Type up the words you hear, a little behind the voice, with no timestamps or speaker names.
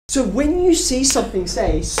So when you see something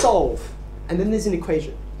say solve, and then there's an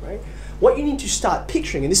equation, right? What you need to start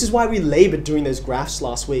picturing, and this is why we labored doing those graphs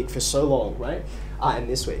last week for so long, right? And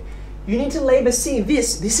this week. You need to labor seeing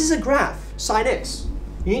this. This is a graph, sine x.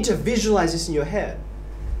 You need to visualize this in your head.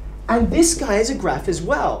 And this guy is a graph as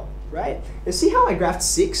well, right? And see how I graphed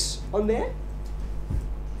 6 on there?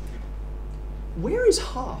 Where is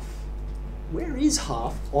half? Where is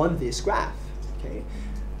half on this graph? Okay,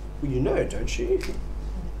 well, you know, don't you?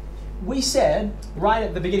 We said right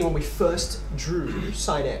at the beginning when we first drew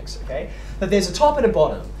sine x, okay, that there's a top and a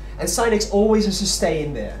bottom, and sine x always has to stay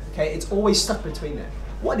in there, okay? It's always stuck between there.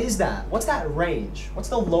 What is that? What's that range? What's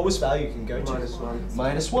the lowest value you can go to? -1.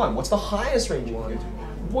 -1. What's the highest range you can go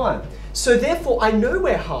to? 1. So therefore, I know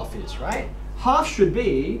where half is, right? Half should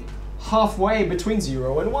be halfway between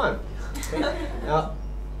 0 and 1. Okay,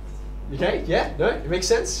 okay? Yeah? No? It makes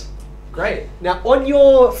sense? Great. Now, on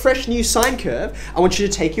your fresh new sine curve, I want you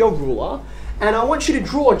to take your ruler, and I want you to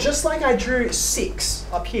draw, just like I drew 6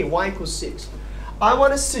 up here, y equals 6. I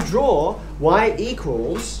want us to draw y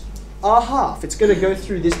equals a half. It's going to go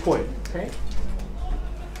through this point, okay?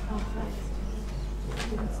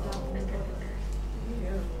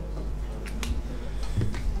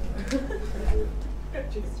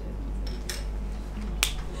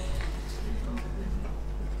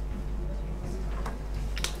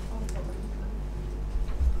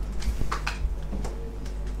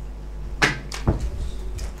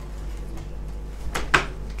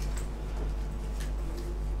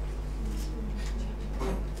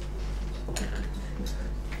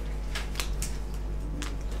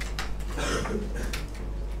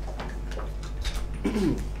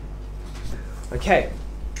 Okay,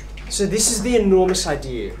 so this is the enormous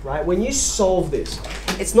idea, right? When you solve this,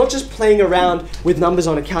 it's not just playing around with numbers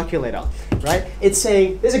on a calculator, right? It's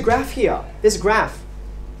saying, there's a graph here, there's a graph,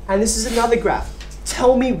 and this is another graph.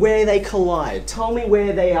 Tell me where they collide. Tell me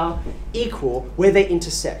where they are equal, where they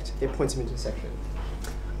intersect, their points of intersection.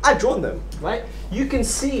 I've drawn them, right? You can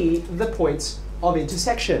see the points of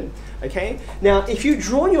intersection, okay? Now, if you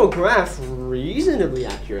draw your graph reasonably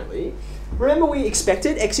accurately, remember we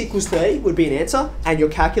expected x equals 30 would be an answer, and your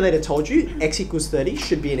calculator told you x equals 30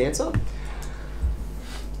 should be an answer.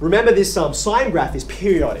 Remember this sine graph is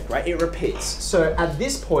periodic, right? It repeats. So at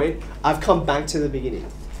this point, I've come back to the beginning.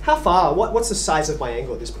 How far? What's the size of my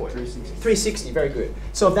angle at this point? 360. 360, very good.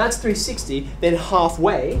 So if that's 360, then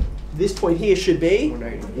halfway, this point here should be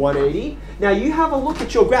 180. 180. Now you have a look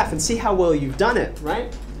at your graph and see how well you've done it, right?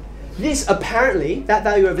 This apparently, that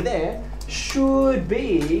value over there, should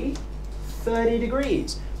be 30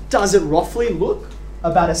 degrees. Does it roughly look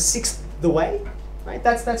about a sixth the way? Right?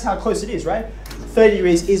 That's how close it is, right? 30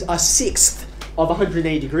 degrees is a sixth of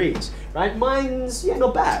 180 degrees, right? Mine's, yeah,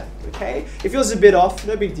 not bad, okay? If yours is a bit off,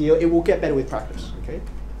 no big deal. It will get better with practice, okay?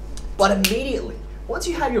 But immediately, once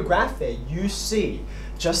you have your graph there, you see,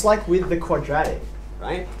 just like with the quadratic,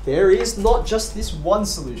 right? There is not just this one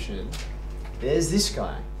solution. There's this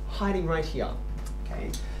guy hiding right here, okay?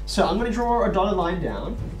 So I'm going to draw a dotted line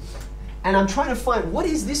down, and I'm trying to find, what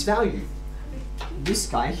is this value? This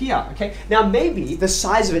guy here, okay? Now maybe the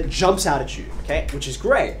size of it jumps out at you, okay? Which is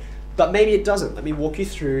great, but maybe it doesn't. Let me walk you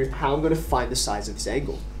through how I'm going to find the size of this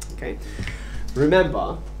angle, okay?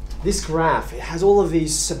 Remember, this graph, it has all of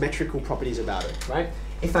these symmetrical properties about it, right?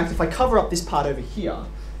 In fact, if I cover up this part over here,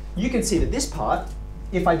 you can see that this part,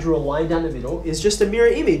 if I drew a line down the middle, is just a mirror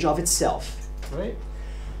image of itself, right?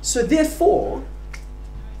 So therefore,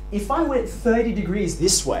 if I went 30 degrees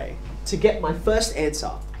this way to get my first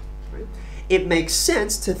answer, right, it makes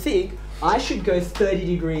sense to think I should go 30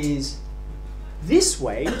 degrees this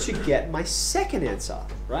way to get my second answer,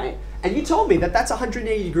 right? And you told me that that's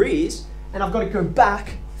 180 degrees, and I've got to go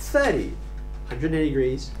back 30. 180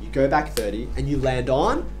 degrees, you go back 30, and you land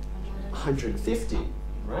on 150,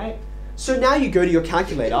 right? So now you go to your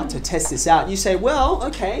calculator to test this out, and you say, well,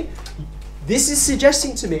 okay, this is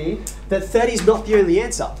suggesting to me that 30 is not the only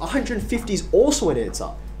answer. 150 is also an answer.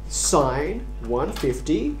 Sine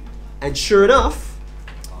 150, and sure enough,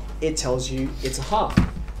 it tells you it's a half.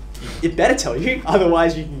 It better tell you,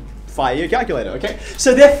 otherwise you can fire your calculator, okay?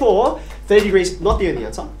 So therefore, 30 degrees, not the only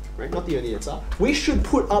answer, right? Not the only answer. We should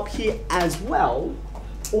put up here as well,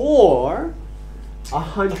 or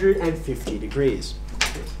 150 degrees.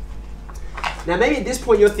 Now maybe at this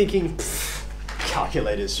point you're thinking,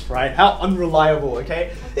 calculators, right? How unreliable,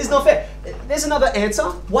 okay? It's not fair. There's another answer.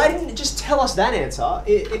 Why didn't it just tell us that answer?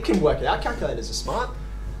 It can work it out. Calculators are smart.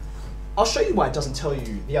 I'll show you why it doesn't tell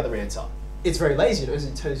you the other answer. It's very lazy,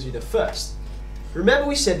 it tells you the first. Remember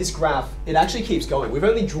we said this graph, it actually keeps going. We've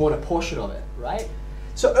only drawn a portion of it, right?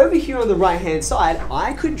 So over here on the right-hand side,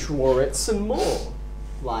 I could draw it some more.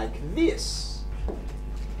 like this.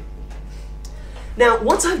 Now,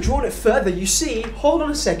 once I've drawn it further, you see, hold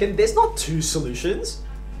on a second, there's not 2 solutions.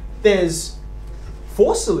 There's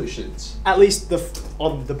 4 solutions, at least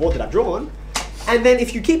on the board that I've drawn. And then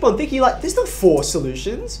if you keep on thinking, like, there's not 4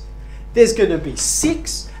 solutions. There's going to be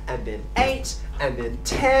 6, and then 8, and then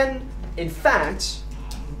 10. In fact,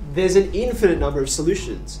 there's an infinite number of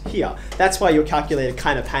solutions here. That's why your calculator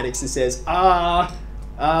kind of panics and says, I'll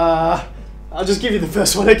just give you the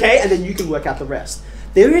first one, okay? And then you can work out the rest.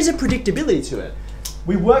 There is a predictability to it.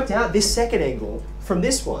 We worked out this second angle from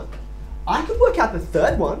this one. I could work out the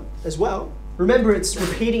third one as well. Remember, it's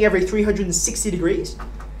repeating every 360 degrees.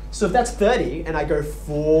 So if that's 30 and I go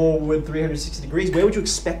forward 360 degrees, where would you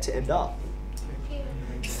expect to end up?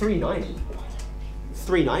 390.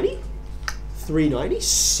 390? 390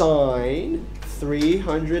 sine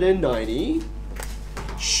 390.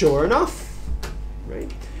 Sure enough,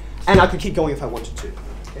 right? And I could keep going if I wanted to.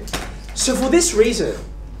 Okay? So for this reason,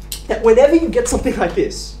 that whenever you get something like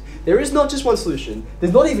this, there is not just one solution,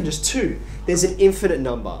 there's not even just 2, there's an infinite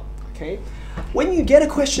number, okay? When you get a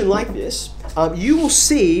question like this, you will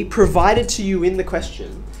see, provided to you in the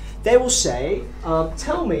question, they will say,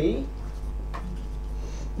 tell me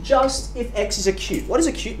just if x is acute. What does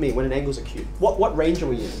acute mean when an angle is acute? What range are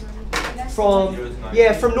we in? From 0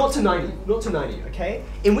 to 90, 0 to 90, okay?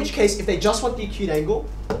 In which case, if they just want the acute angle,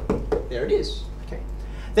 there it is, okay?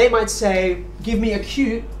 They might say, give me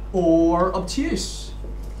acute or obtuse.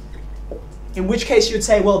 In which case you would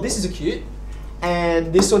say, well, this is acute,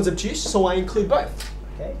 and this one's obtuse, so I include both,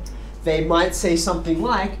 okay? They might say something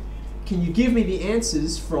like, can you give me the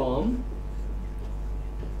answers from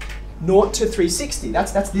 0 to 360?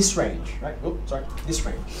 That's this range, right? Oh, sorry, this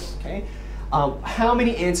range, okay? How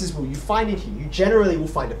many answers will you find in here? You generally will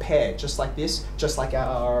find a pair, just like this, just like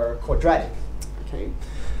our quadratic, okay?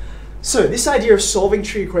 So this idea of solving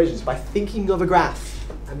tree equations by thinking of a graph,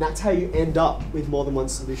 and that's how you end up with more than one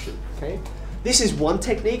solution, okay? This is one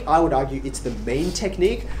technique. I would argue it's the main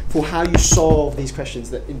technique for how you solve these questions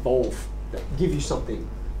that give you something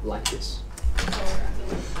like this.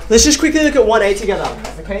 Let's just quickly look at 1a together,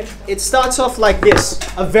 okay? It starts off like this,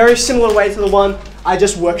 a very similar way to the one I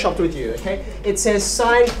just workshopped with you, okay? It says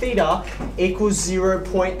sine theta equals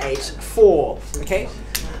 0.84, okay?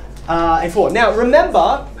 And 4. Now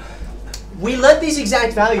remember, we learnt these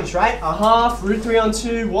exact values, right? A half, root 3 on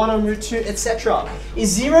 2, 1 on root 2, etc.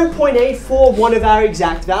 Is 0.84 one of our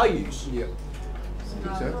exact values? Yeah. I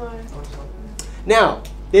think so. Now,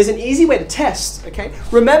 there's an easy way to test, okay?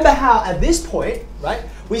 Remember how at this point, right,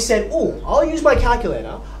 we said, oh, I'll use my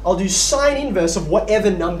calculator, I'll do sine inverse of whatever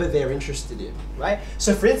number they're interested in, right?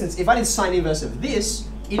 So for instance, if I did sine inverse of this,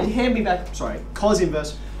 it'd hand me back, cos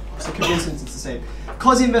inverse, so coincidence it's the same.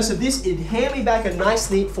 Cos inverse of this, it'd hand me back a nice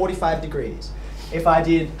neat 45 degrees. If I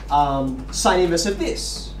did sine inverse of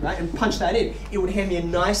this, right, and punch that in, it would hand me a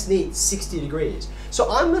nice neat 60 degrees. So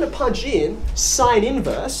I'm going to punch in sine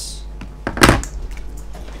inverse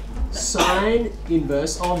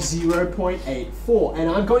of 0.84, and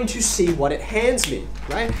I'm going to see what it hands me,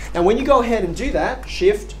 right? Now when you go ahead and do that,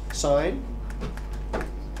 shift, sine,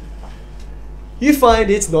 you find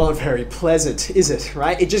it's not very pleasant, is it,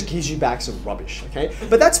 right? It just gives you back some rubbish, okay?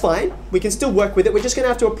 But that's fine, we can still work with it, we're just gonna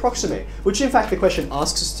have to approximate, which in fact the question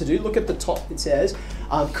asks us to do. Look at the top, it says,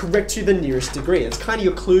 correct to the nearest degree. It's kind of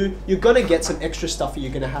your clue, you're gonna get some extra stuff that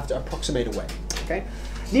you're gonna have to approximate away, okay?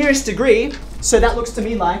 Nearest degree, so that looks to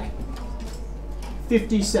me like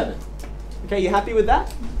 57. Okay, you happy with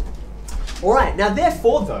that? All right, now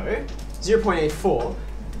therefore though, 0.84,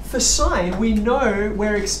 for sine, we know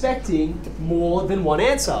we're expecting more than one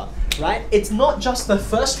answer, right? It's not just the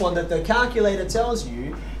first one that the calculator tells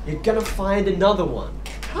you, you're gonna find another one.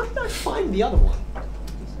 How did I find the other one?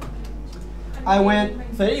 I went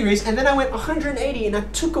 30 degrees and then I went 180 and I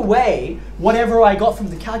took away whatever I got from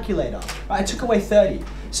the calculator. Right? I took away 30.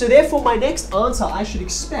 So therefore my next answer I should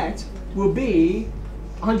expect will be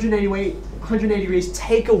 180 degrees,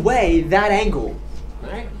 take away that angle,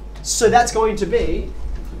 right? So that's going to be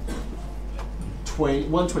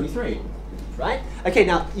 123, right? Okay,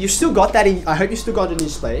 now you've still got that in, I hope you still got it in your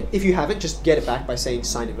display. If you haven't, just get it back by saying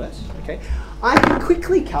sine inverse, okay? I can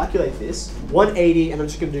quickly calculate this, 180, and I'm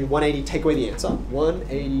just gonna do 180, take away the answer.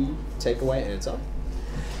 180, take away answer.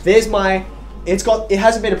 There's my, it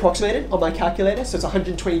hasn't been approximated on my calculator, so it's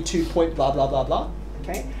 122 point blah, blah, blah, blah,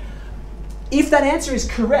 okay? If that answer is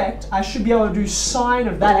correct, I should be able to do sine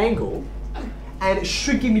of that angle, and it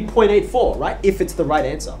should give me 0.84, right? If it's the right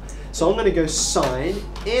answer. So I'm gonna go sine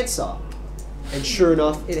answer, and sure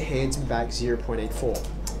enough, it hands me back 0.84,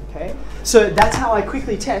 okay? So that's how I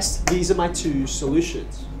quickly test, these are my two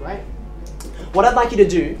solutions, right? what I'd like you to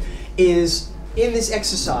do is, in this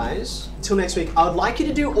exercise, until next week, I would like you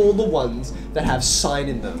to do all the ones that have sine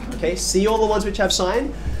in them, okay? See all the ones which have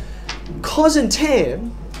sine? Cos and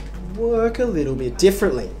tan work a little bit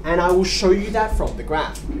differently, and I will show you that from the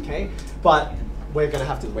graph, okay? But we're gonna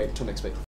have to wait until next week.